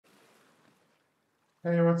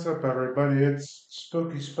Hey, what's up, everybody? It's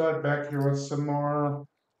Spooky Spud back here with some more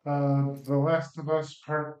The Last of Us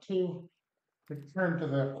Part 2. Return to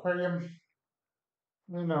the Aquarium.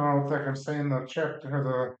 I don't think I'm saying the chapter or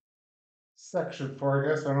the section for, I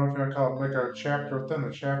guess. I don't know if you want to call it like a chapter within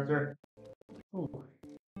the chapter. Ooh,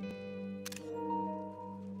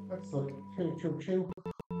 that's the choo choo choo.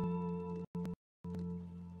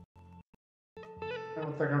 I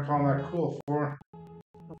don't think I'm calling that cool for.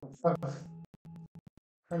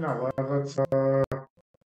 I know, that's,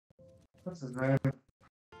 what's his name?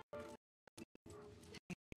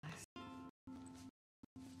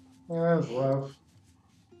 Yeah, that is Love.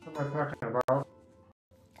 What am I talking about?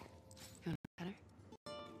 Feeling better?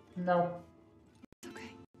 No,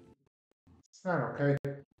 Okay. it's not okay.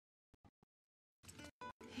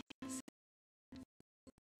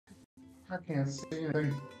 I can't see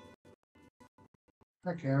anything.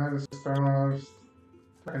 I can't, I just don't know.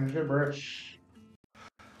 Fucking gibberish.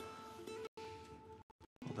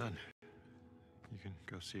 Well done. You can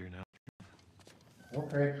go see her now.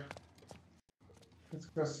 Okay, let's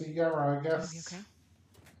go see Yara, I Gonna be guess. okay?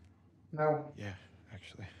 No, Yeah,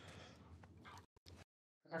 actually.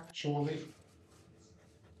 actually,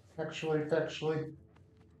 factually.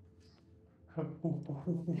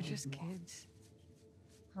 They're just kids.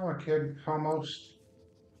 I'm a kid, almost.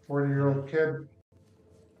 40-year-old I know. year old kid.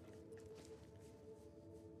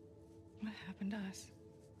 What happened to us?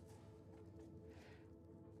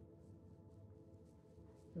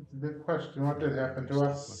 That's a big question. What did Maybe happen we to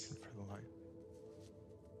stopped us? looking for the light.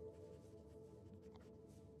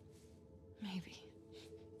 Maybe.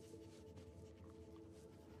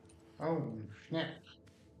 Oh, snap.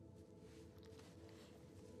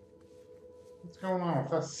 What's going on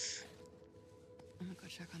with us? I'm gonna go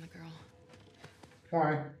check on the girl.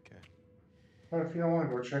 Why? Okay. What if you don't want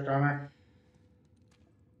to go check on her?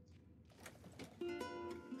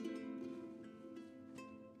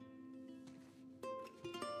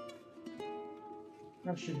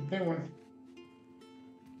 What's she doing?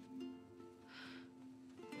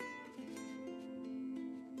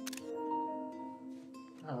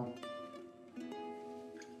 Oh,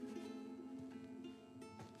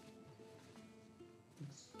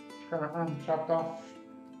 it's got her arm chopped off.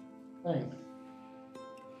 Bang,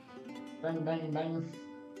 bang, bang, bang.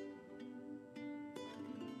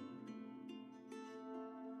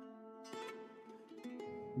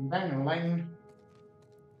 Bang, lang.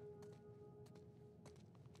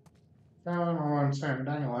 I don't know what I'm saying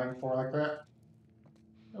bang, lang for like that.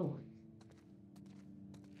 Oh,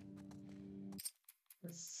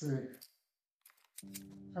 let's see.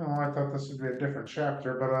 I don't know, I thought this would be a different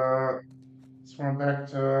chapter, but this one back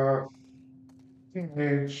to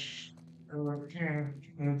teenage,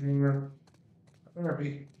 teenager,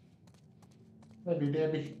 therapy, maybe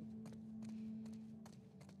Debbie.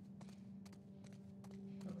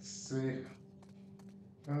 Let's see.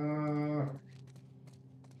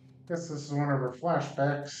 Guess this is one of her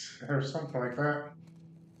flashbacks or something like that.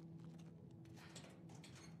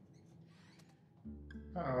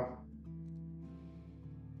 Uh-oh.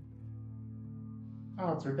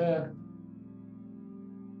 Oh, it's her dad.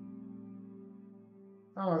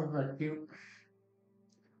 Oh, isn't that cute?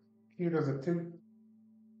 Cute as a toot.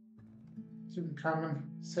 Tutankhamun,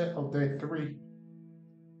 Settle Day 3.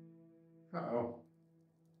 Uh-oh.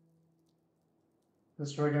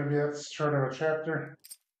 This really gonna be that short of a chapter?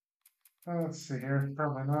 Let's see here.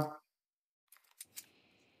 Probably not.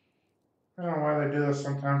 I don't know why they do this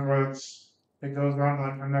sometimes where it goes on to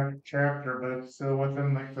like the next chapter, but it's still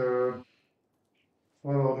within like the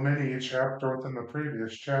little mini chapter within the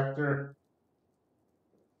previous chapter.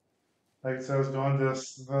 Like it says going to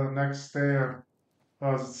the next day of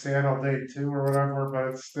was it Seattle Day 2 or whatever,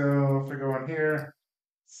 but it's still if we go in here,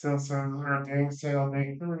 it still says or day Seattle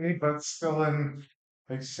Day 3, but it's still in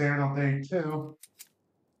like Seattle Day 2.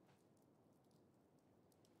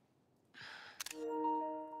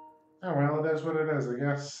 Oh well, it is what it is, I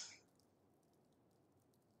guess.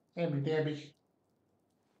 Abby Dabby.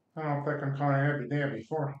 I don't think I'm calling her Abby Dabby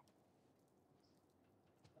for.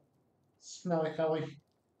 Smelly Ellie.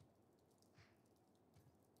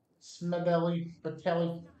 Smedelli,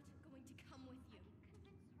 Batelli,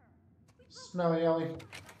 Smelly Ellie.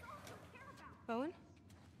 Bowen?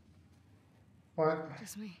 What?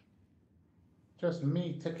 Just me. Just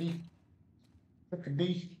me, Ticky. Ticky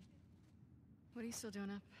D. What are you still doing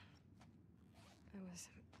up? I was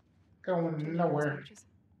Going changing Yara's nowhere. pouches.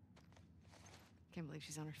 Can't believe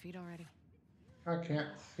she's on her feet already. I can't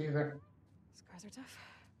either. Scars are tough.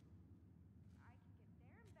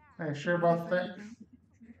 Are you sure What are they about fighting that? about?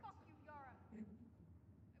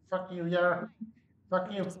 Fuck you, Yara. Fuck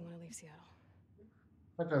Love you. doesn't want to leave Seattle.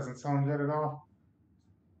 That doesn't sound good at all.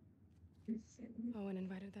 Owen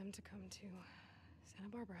invited them to come to Santa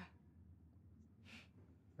Barbara.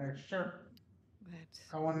 Sure. That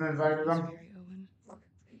I wouldn't have invited is them. very Owen.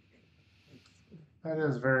 That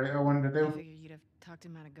is very Owen to I do. figured you'd have talked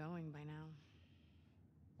him out of going by now.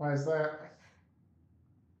 Why is that?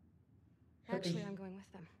 Actually, I'm going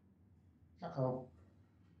with them. Uh-oh.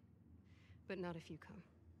 But not if you come.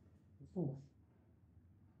 Ooh.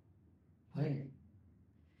 What? Damn.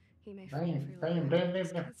 He may fall for your little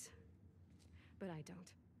kids, but I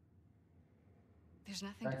don't. There's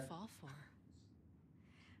nothing to fall for.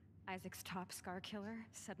 Isaac's top scar killer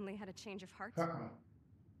suddenly had a change of heart. Uh-oh.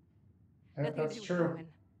 Nothing That's to do with true. Owen.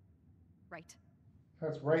 Right.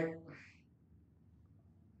 That's right.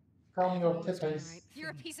 Call me You're your always doing the titties. right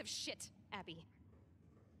You're a piece of shit, Abby.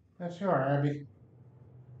 Yes, you are, Abby.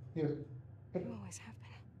 You. You always have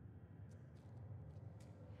been.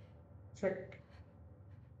 Check.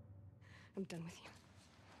 I'm done with you.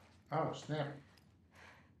 Oh, snap.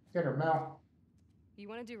 Get her, Mel. You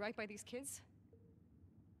want to do right by these kids?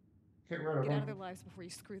 Get rid of Get out of them. their lives before you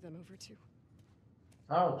screw them over too.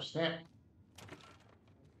 Oh, snap.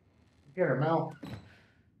 Get her, Mel.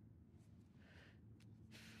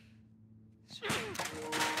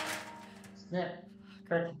 Snap.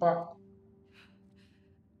 Crack the pop.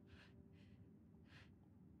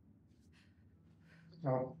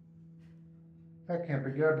 No. That can't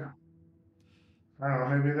be good. I don't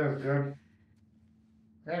know, maybe it is good.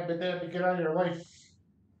 Abby, Abby, get out of your life.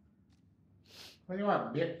 What do you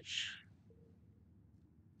want, bitch?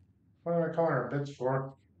 What am I calling her a bitch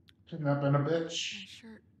for? She's not been a My bitch.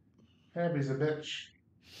 shirt. Abby's a bitch.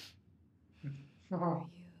 Are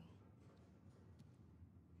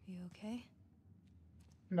you okay?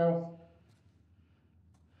 No.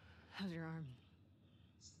 How's your arm?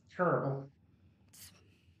 It's terrible.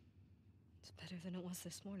 It's better than it was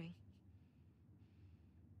this morning.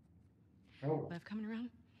 Oh, Lev coming around?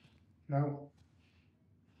 no.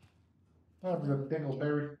 That was a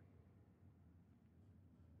dingleberry.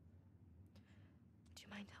 Do you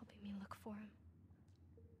mind helping me look for him?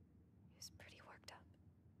 He was pretty worked up.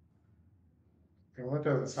 Okay, well, that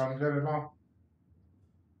doesn't sound good at all.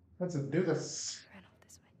 Let's do this. He ran off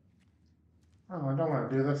this way. Oh, I don't want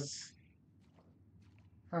to do this.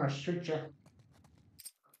 I'm gonna shoot you.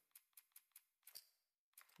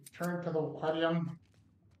 Return to the Aquarium.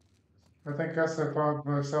 I think that's the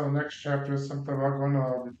problem. So the next chapter is something about going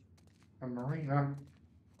to a marina.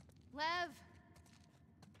 Lev!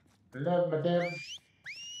 Love my dev.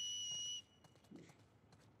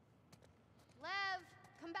 Lev!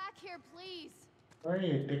 Come back here, please! Where are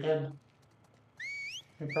you, dickhead?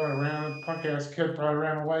 He probably ran, punk ass kid probably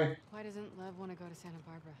ran away. Why doesn't Lev want to go to Santa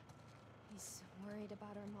Barbara? He's worried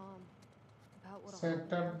about our mom. About what'll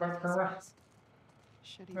Santa happen Barbara.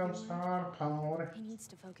 Should he No, be it's worried? not a pony. He needs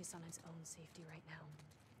to focus on his own safety right now.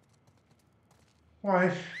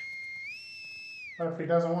 Why? What if he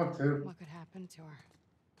doesn't want to? What could happen to her?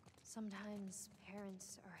 Sometimes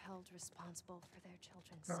parents are held responsible for their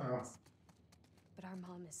children's Uh-oh. sins. But our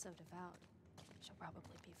mom is so devout, she'll probably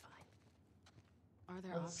be fine. Are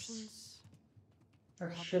there That's- options?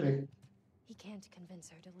 That's shitty. He can't convince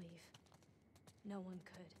her to leave. No one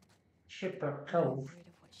could. Shipwreck I'm Cove. worried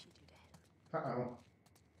of what she'd do to him. Uh-oh.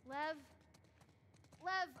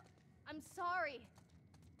 Lev, I'm sorry.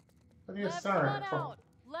 What are you Lev, sorry come on for? out.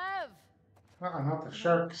 Lev! Uh-uh, not the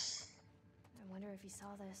sharks. I wonder if he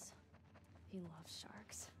saw this. He loves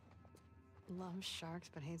sharks. Loves sharks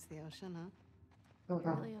but hates the ocean, huh? He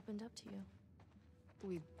Uh-uh. really opened up to you.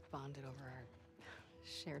 We bonded over our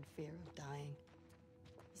shared fear of dying.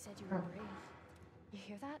 He said you were brave. You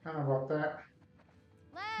hear that? I don't know about that.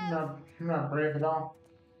 Lev! I'm not brave at all.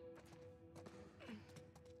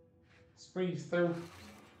 Squeeze through.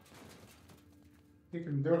 You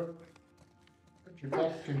can do it. Put your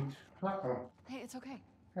back in. Uh-oh. Hey, it's okay.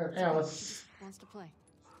 Hey, It's okay. She Alice. just wants to play.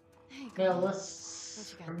 Hey, come on. Alice.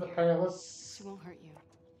 What you got I'm the there? Alice. She won't hurt you.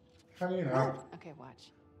 How do you know? Okay,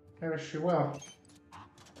 watch. Maybe she will.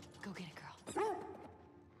 Go get it, girl.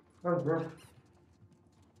 Oh, girl.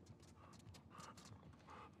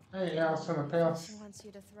 Hey, Alice in the Palace. She wants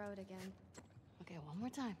you to throw it again. Okay, one more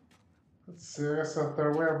time. Let's see, I guess I'll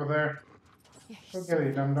throw way over there. Yeah, Go you're get so it,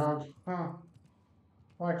 you dumb dog. Huh.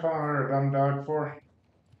 Why calling her a dumb dog for?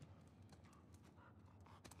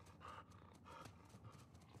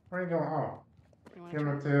 Where are you going? Oh, You wanna give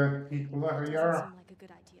try? it to equal level Doesn't Yara. seem like a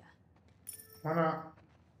good idea. Why not?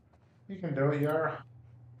 You can do it, Yara.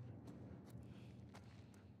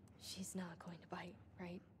 She's not going to bite,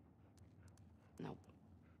 right? Nope.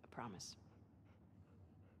 I promise.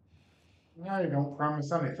 Now you don't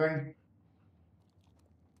promise anything.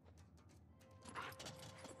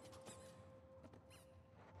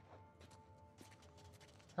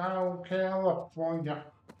 How California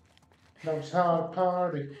knows how to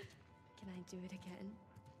party. Can I do it again?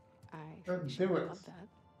 I Let's pretty sure do I it. love that.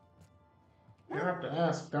 You don't have to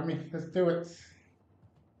ask, dummy. Let's do it.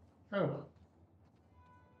 Oh.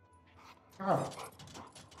 Oh.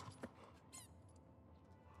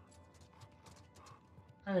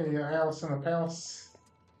 Hey, Alice in the Palace.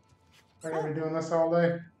 We're gonna be doing this all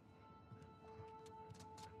day.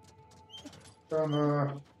 Down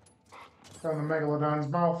the Megalodon's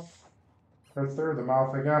mouth. Or through the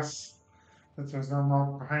mouth, I guess. Since there's no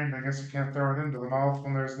mouth behind, I guess you can't throw it into the mouth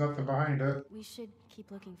when there's nothing behind it. We should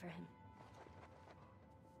keep looking for him.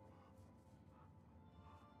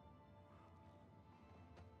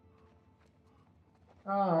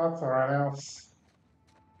 Oh, that's alright, Alice.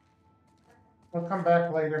 We'll come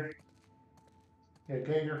back later. Yeah,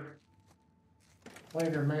 Gator.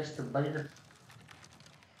 Later, masturbator.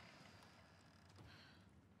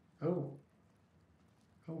 Oh.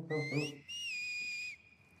 Oh, oh, oh.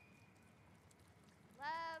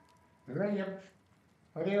 Love. Liam,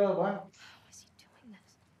 what do you want? How is he doing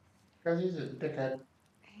this? Because he's a dickhead.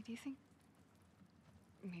 Hey, do you think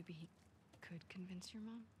maybe he could convince your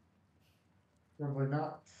mom? Probably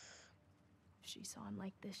not. If she saw him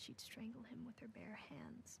like this, she'd strangle him with her bare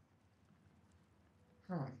hands.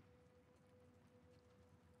 Huh.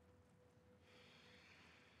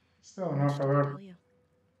 Still What enough did of I her. tell you?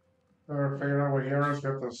 Never figured out what Yara's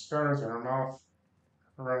got those scars in her mouth,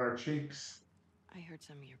 around her cheeks. I heard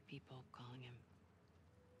some of your people calling him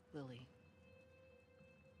Lily.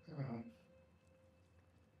 Uh-oh.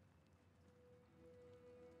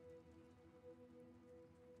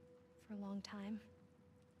 For a long time,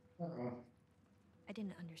 Uh-oh. I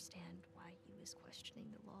didn't understand why he was questioning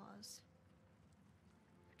the laws,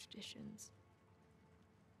 the traditions.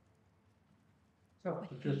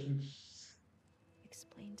 Self-sufficiency.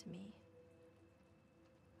 Explained to me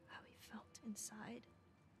how he felt inside.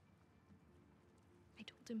 I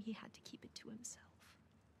told him he had to keep it to himself.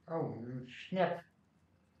 Oh, snap.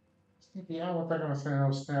 Sneaky owl, what they're gonna say no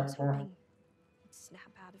I snap was for. hoping he'd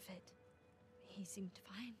snap out of it. He seemed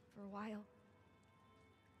fine for a while.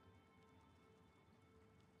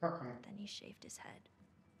 Uh-oh. Then he shaved his head.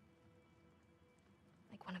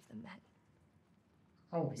 Like one of the men.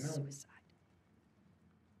 Oh, It was no. suicide.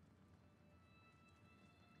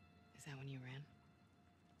 Is that when you ran?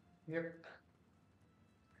 Yep.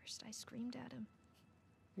 First I screamed at him.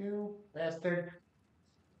 You bastard.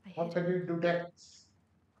 I What hit did him. you do that?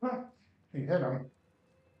 Huh. You hit him.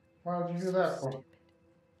 Why would you do So that for? stupid.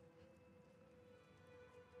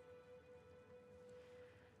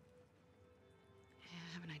 Yeah,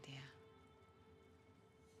 I have an idea.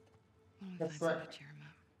 Why don't we What's find something that? to cheer him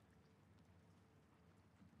up?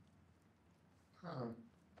 Uh-oh.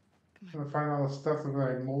 Come on. Gonna find all the stuff with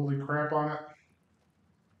like moldy crap on it.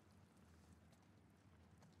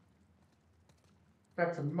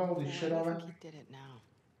 Got some moldy Why shit do you on it. think he did it now?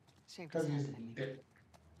 Shaved his Because he's head, a I mean. dick.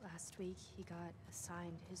 Last week he got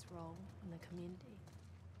assigned his role in the community.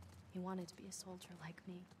 He wanted to be a soldier like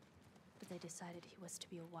me, but they decided he was to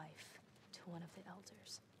be a wife to one of the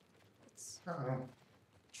elders. It's Uh-oh.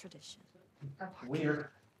 tradition. That's weird.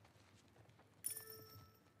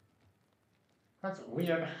 That's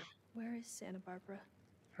weird. Where is Santa Barbara?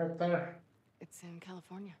 Right there. It's in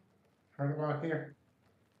California. Right about here.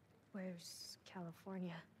 Where's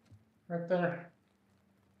California? Right there.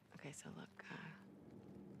 Okay, so look,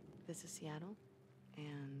 this is Seattle,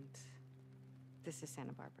 and this is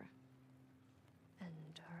Santa Barbara. And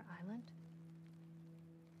our island?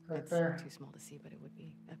 Right It's there. too small to see, but it would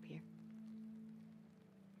be up here.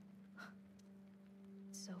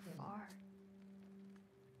 So far.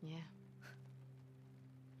 Yeah.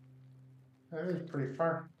 That is pretty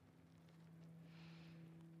far.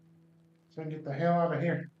 So get the hell out of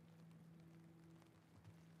here.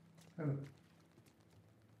 Oh. I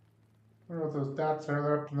wonder what those dots are.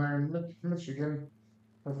 They're up there in Michigan.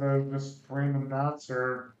 If they're just random dots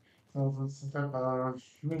or if there's some type of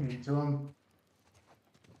meaning to them.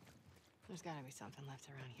 There's gotta be something left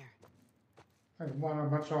around here. I want a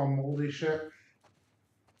bunch of all moldy shit.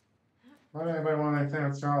 Why does anybody want anything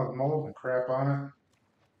that's got all this mold and crap on it?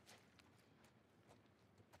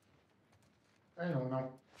 I don't know.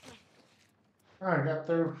 Alright, got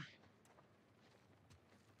through.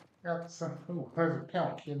 Got some. Ooh, there's a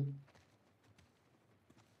pelican.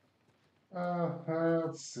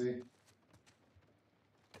 Let's see.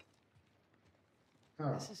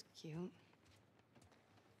 Oh, This is cute.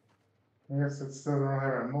 I guess it still don't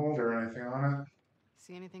have a mold or anything on it.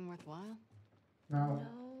 See anything worthwhile? No. No.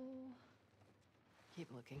 Keep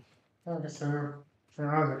looking. I guess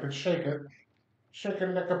I could shake it.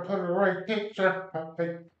 Chicken that could put a right picture.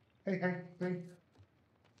 Hey.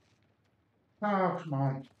 Oh, come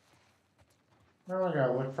on. Well, I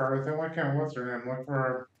gotta look for everything. Why can't what's her name look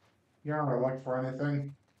for Yara look for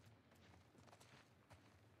anything?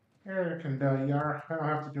 Here you can do Yara. I don't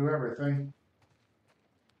have to do everything.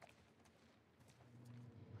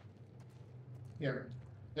 Yeah.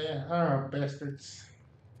 Yeah, oh, bastards.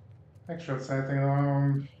 I should say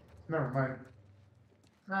anything. Never mind.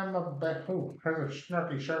 I'm a bad. Ooh, there's a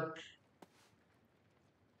snarky shark.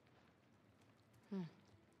 Hmm.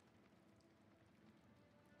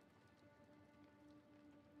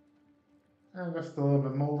 Just a little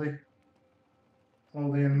bit moldy.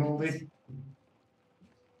 Moldy and It is. moldy.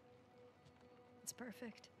 It's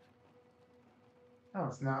perfect. No,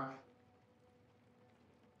 it's not.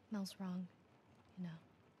 Mel's wrong, you know.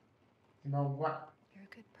 About what? You're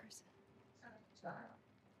a good person.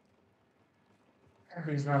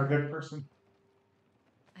 He's not a good person.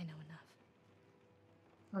 I know enough.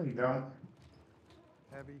 No, you don't.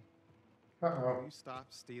 Abby, Uh-oh. will you stop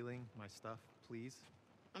stealing my stuff, please?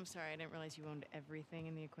 I'm sorry, I didn't realize you owned everything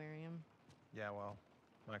in the aquarium. Yeah, well,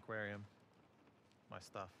 my aquarium, my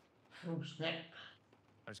stuff. Oh, snap.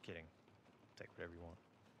 I'm just kidding. Take whatever you want.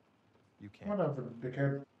 You can. Whatever,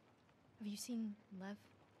 dickhead. Have you seen Lev?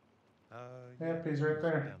 Yep, he's right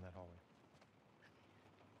there. Down that hallway.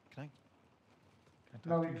 Can I talk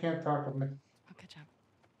No, to you can't talk with me. I'll catch up.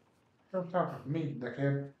 Don't talk with me,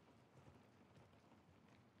 dickhead.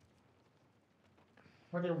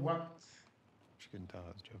 What do you want? She couldn't tell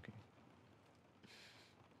I was joking.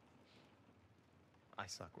 I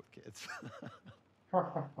suck with kids.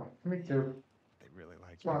 Me too. They really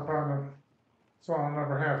like That's why you. I probably, that's why I'll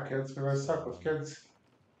never have kids, because I suck with kids.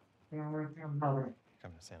 You know, I'm probably,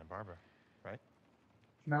 Coming to Santa Barbara, right?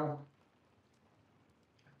 no,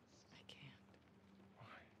 I can't. Why?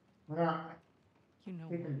 we're not. You know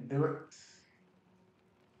You what? can do it.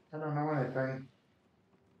 I don't know anything.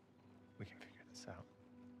 We can figure this out.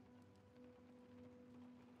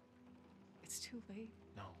 It's too late.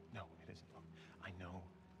 No, it isn't. Look, I know.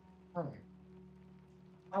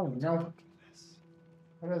 Oh no, Look at this.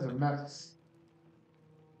 it is a mess.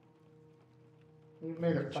 You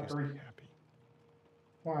made You it can choose to fuckery. be happy.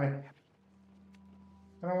 Why? Happy.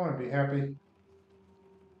 I don't want to be happy.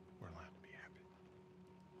 We're allowed to be happy.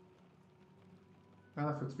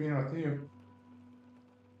 Not if it's being with you.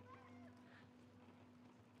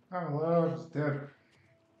 Oh, love's dead.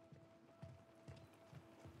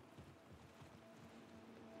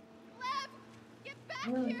 Lev! Get back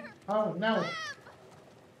here! Oh no. Lev!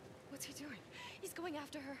 What's he doing? He's going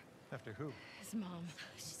after her. After who? His mom.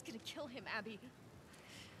 She's gonna kill him, Abby.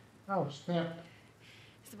 Oh snap.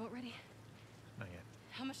 Is the boat ready? Not yet.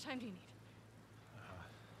 How much time do you need?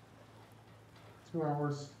 2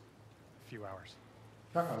 hours. A few hours.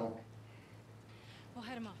 Uh-oh. We'll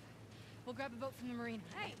head him off. We'll grab a boat from the marina.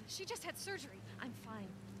 Hey, she just had surgery. I'm fine.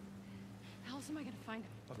 How else am I gonna find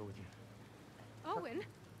him? I'll go with you. Owen?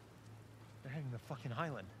 They're heading to the fucking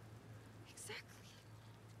island. Exactly.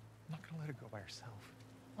 I'm not gonna let her go by herself.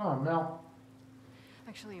 Oh, Mel.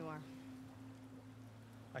 Actually, you are.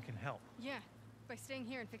 I can help. Yeah, by staying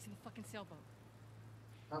here and fixing the fucking sailboat.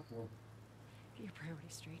 Uh-oh. Get your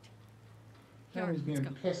priorities straight. Now Yar, he's let's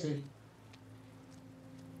getting go. pissy.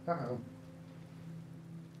 Uh-oh.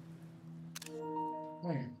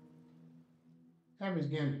 Man. Now he's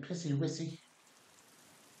getting pissy-wissy.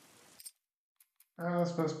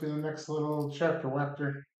 That's supposed to be the next little chapter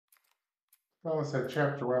wapter. Well, I said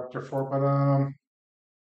chapter wapter for, but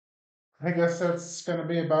I guess that's gonna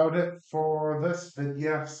be about it for this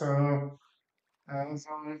video. So as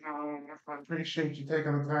always, I appreciate you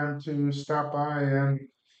taking the time to stop by and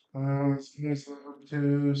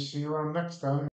to see you around next time.